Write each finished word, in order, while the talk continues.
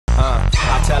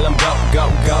go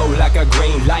like a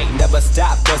green light. Never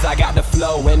stop, cause I got the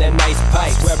flow in a nice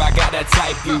pipe. Swear I got the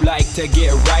type you like to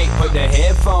get right. Put the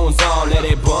headphones on, let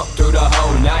it bump through the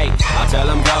whole night. I tell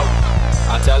them go,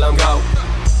 I tell them go,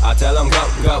 I tell them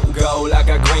go like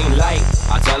a green light.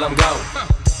 I tell them go,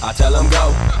 I tell them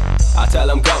go, I tell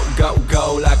them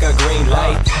go like a green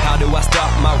light. How do I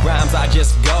stop my rhymes? I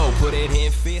just go, put it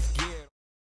in fifth gear.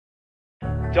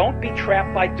 Don't be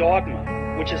trapped by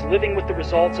dogma, which is living with the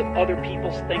results of other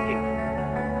people's thinking.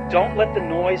 Don't let the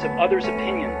noise of others'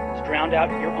 opinions drown out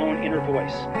your own inner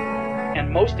voice. And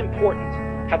most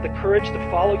important, have the courage to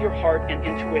follow your heart and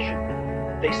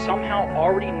intuition. They somehow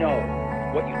already know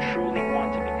what you truly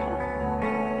want to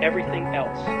become. Everything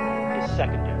else is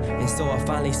secondary. And so I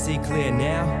finally see clear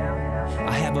now.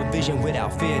 I have a vision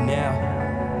without fear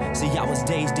now. See, I was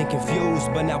dazed and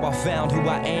confused, but now I found who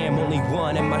I am, only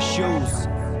one in my shoes.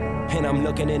 And I'm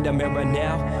looking in the mirror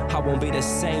now. I won't be the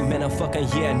same in a fucking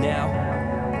year now.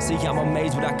 See, I'm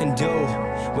amazed what I can do.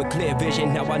 With clear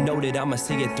vision, now I know that I'ma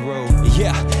see it through.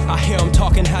 Yeah, I hear them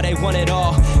talking how they want it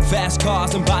all. Fast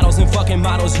cars and bottles and fucking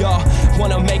models, y'all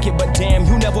wanna make it, but damn,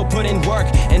 you never put in work.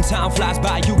 And time flies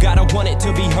by, you gotta want it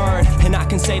to be heard. And I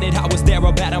can say that I was there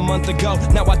about a month ago.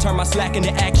 Now I turn my slack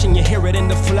into action, you hear it in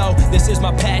the flow. This is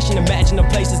my passion, imagine the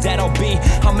places that I'll be.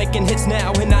 I'm making hits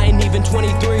now and I ain't even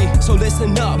 23. So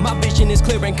listen up, my vision is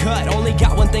clear and cut. Only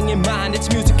got one thing in mind, it's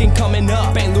music and coming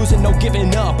up. Ain't losing, no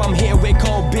giving up. I'm here with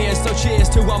cold beers, so cheers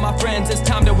to all my friends. It's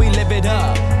time that we live it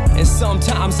up. And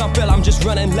sometimes I feel I'm just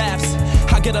running laps.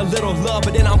 I get a little love,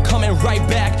 but then I'm coming right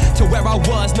back to where I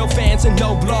was. No fans and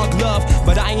no blog love,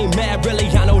 but I ain't mad really,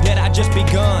 I know that I just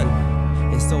begun.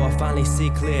 And so I finally see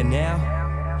clear now.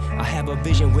 I have a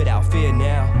vision without fear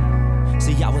now.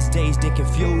 See, I was dazed and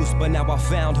confused, but now I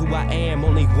found who I am,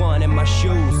 only one in my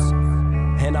shoes.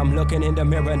 And I'm looking in the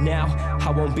mirror now.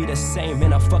 I won't be the same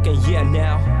in a fucking year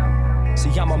now.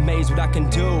 See, I'm amazed what I can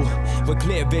do. With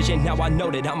clear vision, now I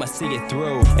know that I'ma see it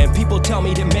through. And people tell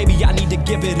me that maybe I need to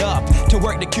give it up, to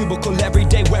work the cubicle every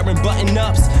day wearing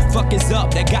button-ups. Fuck is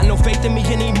up, they got no faith in me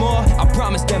anymore. I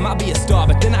promised them I'll be a star,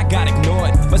 but then I got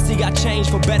ignored. But see, I changed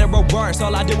for better or worse.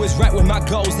 All I do is write with my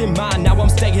goals in mind. Now I'm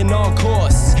staying on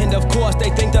course. And of course, they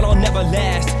think that I'll never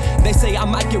last. They say I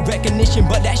might get recognition,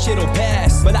 but that shit'll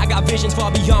pass. But I got visions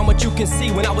far beyond what you can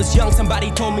see. When I was young,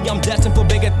 somebody told me I'm destined for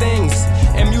bigger things.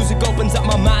 And music opens up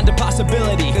my mind to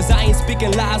possibility. Cause I ain't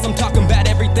speaking lies, I'm talking about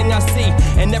everything I see.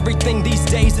 And everything these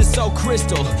days is so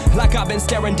crystal, like I've been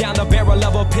staring down the barrel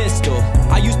of a pistol.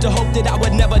 I used to hope that I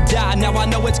would never die. Now I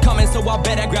know it's coming, so I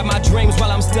better grab my dreams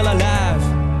while I'm still alive.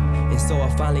 And so I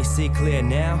finally see clear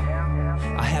now.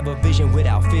 I have a vision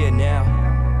without fear now.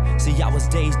 See, I was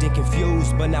dazed and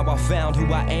confused, but now I found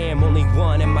who I am, only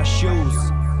one in my shoes.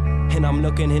 And I'm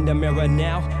looking in the mirror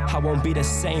now. I won't be the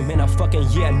same in a fucking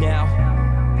year now.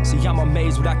 See, I'm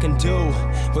amazed what I can do.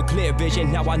 With clear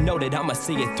vision, now I know that I'ma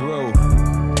see it through.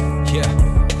 Yeah.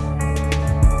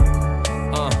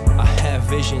 I have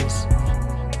visions.